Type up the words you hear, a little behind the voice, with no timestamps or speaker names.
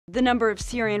The number of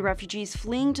Syrian refugees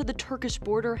fleeing to the Turkish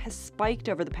border has spiked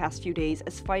over the past few days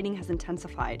as fighting has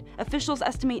intensified. Officials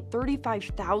estimate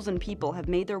 35,000 people have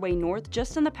made their way north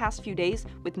just in the past few days,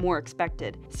 with more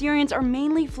expected. Syrians are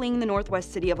mainly fleeing the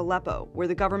northwest city of Aleppo, where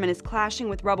the government is clashing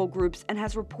with rebel groups and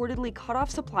has reportedly cut off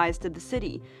supplies to the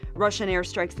city. Russian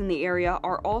airstrikes in the area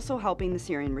are also helping the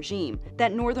Syrian regime.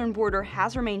 That northern border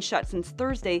has remained shut since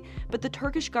Thursday, but the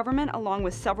Turkish government, along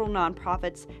with several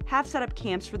nonprofits, have set up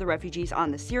camps for the refugees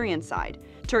on the Syrian side.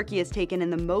 Turkey has taken in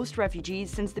the most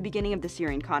refugees since the beginning of the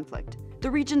Syrian conflict.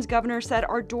 The region's governor said,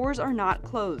 "Our doors are not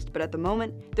closed, but at the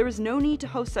moment, there is no need to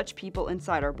host such people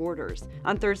inside our borders."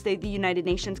 On Thursday, the United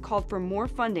Nations called for more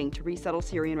funding to resettle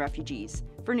Syrian refugees.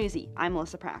 For Newsy, I'm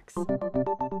Melissa Prax.